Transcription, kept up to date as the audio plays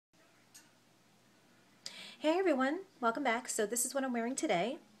Hey everyone, welcome back. So this is what I'm wearing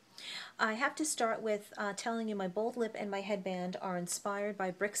today. I have to start with telling you my bold lip and my headband are inspired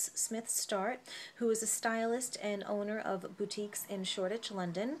by Brix Smith Start, who is a stylist and owner of boutiques in Shoreditch,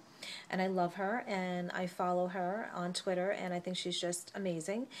 London. And I love her and I follow her on Twitter and I think she's just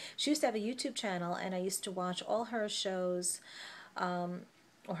amazing. She used to have a YouTube channel and I used to watch all her shows,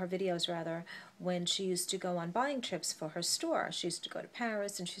 or her videos rather, when she used to go on buying trips for her store. She used to go to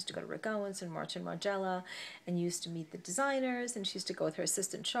Paris and she used to go to Regowens and Martin Margiela and used to meet the designers, and she used to go with her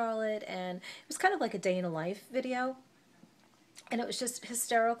assistant Charlotte, and it was kind of like a day in a life video. And it was just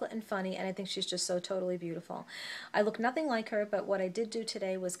hysterical and funny, and I think she's just so totally beautiful. I look nothing like her, but what I did do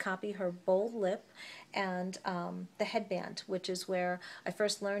today was copy her bold lip and the headband, which is where I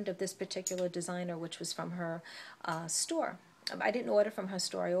first learned of this particular designer, which was from her store. I didn't order from her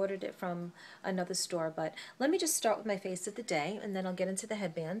store, I ordered it from another store, but let me just start with my face of the day, and then I'll get into the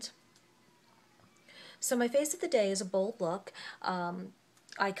headband. So my face of the day is a bold look.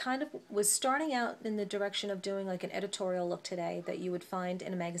 I kind of was starting out in the direction of doing like an editorial look today that you would find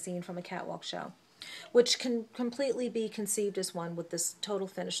in a magazine from a catwalk show, which can completely be conceived as one with this total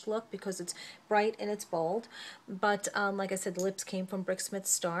finished look because it's bright and it's bold. But like I said, the lips came from Brix Smith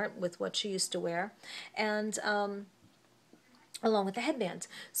Start with what she used to wear, and along with the headband.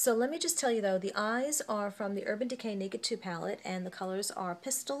 So let me just tell you though, the eyes are from the Urban Decay Naked 2 palette, and the colors are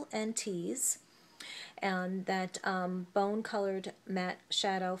Pistol and Tease. And that bone-colored matte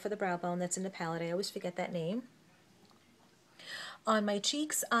shadow for the brow bone that's in the palette. I always forget that name. On my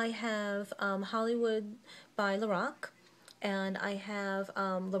cheeks, I have Hollywood by LORAC, and I have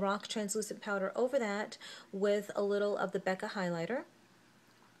LORAC translucent powder over that with a little of the Becca highlighter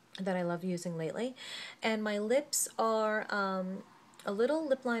that I love using lately. And my lips are a little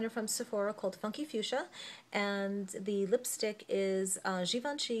lip liner from Sephora called Funky Fuchsia, and the lipstick is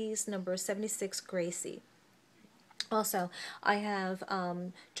Givenchy's number 76 Gracy. Also, I have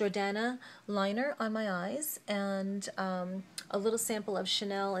Jordana liner on my eyes and a little sample of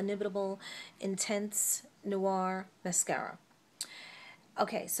Chaneel Inimitable Intense Noir mascara.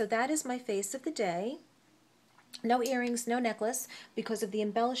 Okay, so that is my face of the day. No earrings, no necklace, because of the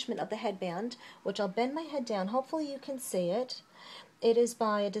embellishment of the headband, which I'll bend my head down. Hopefully you can see it. It is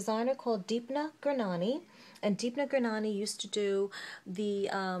by a designer called Deepa Gurnani, and Deepa Gurnani used to do the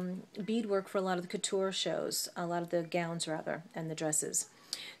beadwork for a lot of the couture shows, a lot of the gowns rather, and the dresses.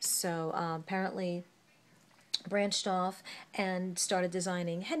 So apparently branched off and started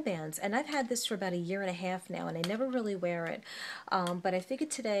designing headbands, and I've had this for about a year and a half now, and I never really wear it, but I figured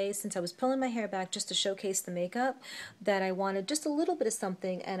today, since I was pulling my hair back just to showcase the makeup, that I wanted just a little bit of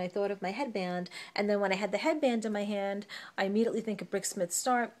something, and I thought of my headband. And then when I had the headband in my hand, I immediately think of Brix Smith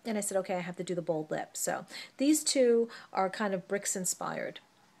Start, and I said, okay, I have to do the bold lip. So these two are kind of Brix inspired.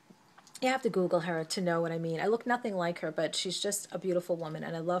 You have to Google her to know what I mean. I look nothing like her, but she's just a beautiful woman,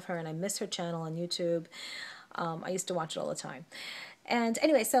 and I love her, and I miss her channel on YouTube. I used to watch it all the time. And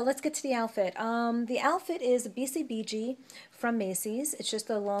anyway, so let's get to the outfit. The outfit is a BCBG from Macy's. It's just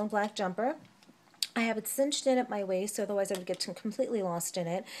a long black jumper. I have it cinched in at my waist, otherwise I would get completely lost in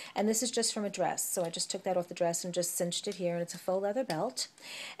it. And this is just from a dress, so I just took that off the dress and just cinched it here, and it's a faux leather belt.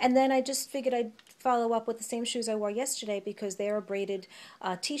 And then I just figured I'd follow up with the same shoes I wore yesterday because they are a braided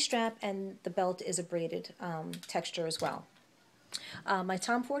T-strap, and the belt is a braided texture as well. My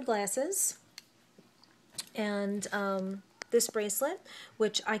Tom Ford glasses, and this bracelet,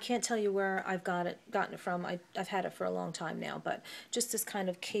 which I can't tell you where I've gotten it from. I've had it for a long time now, but just this kind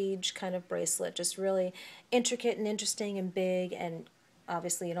of cage kind of bracelet, just really intricate and interesting and big, and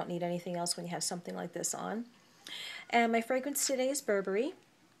obviously you don't need anything else when you have something like this on. And my fragrance today is Burberry.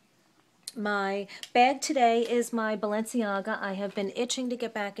 My bag today is my Balenciaga. I have been itching to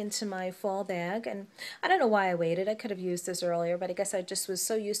get back into my fall bag, and I don't know why I waited. I could have used this earlier, but I guess I just was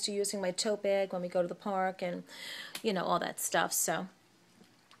so used to using my tote bag when we go to the park and, you know, all that stuff. So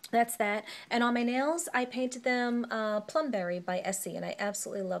that's that. And on my nails, I painted them Plumberry by Essie, and I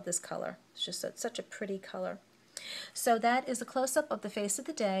absolutely love this color. It's just such a pretty color. So that is a close-up of the face of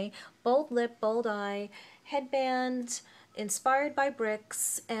the day. Bold lip, bold eye, headband, inspired by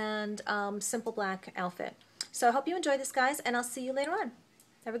Brix, and simple black outfit. So I hope you enjoy this, guys, and I'll see you later on.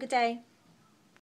 Have a good day.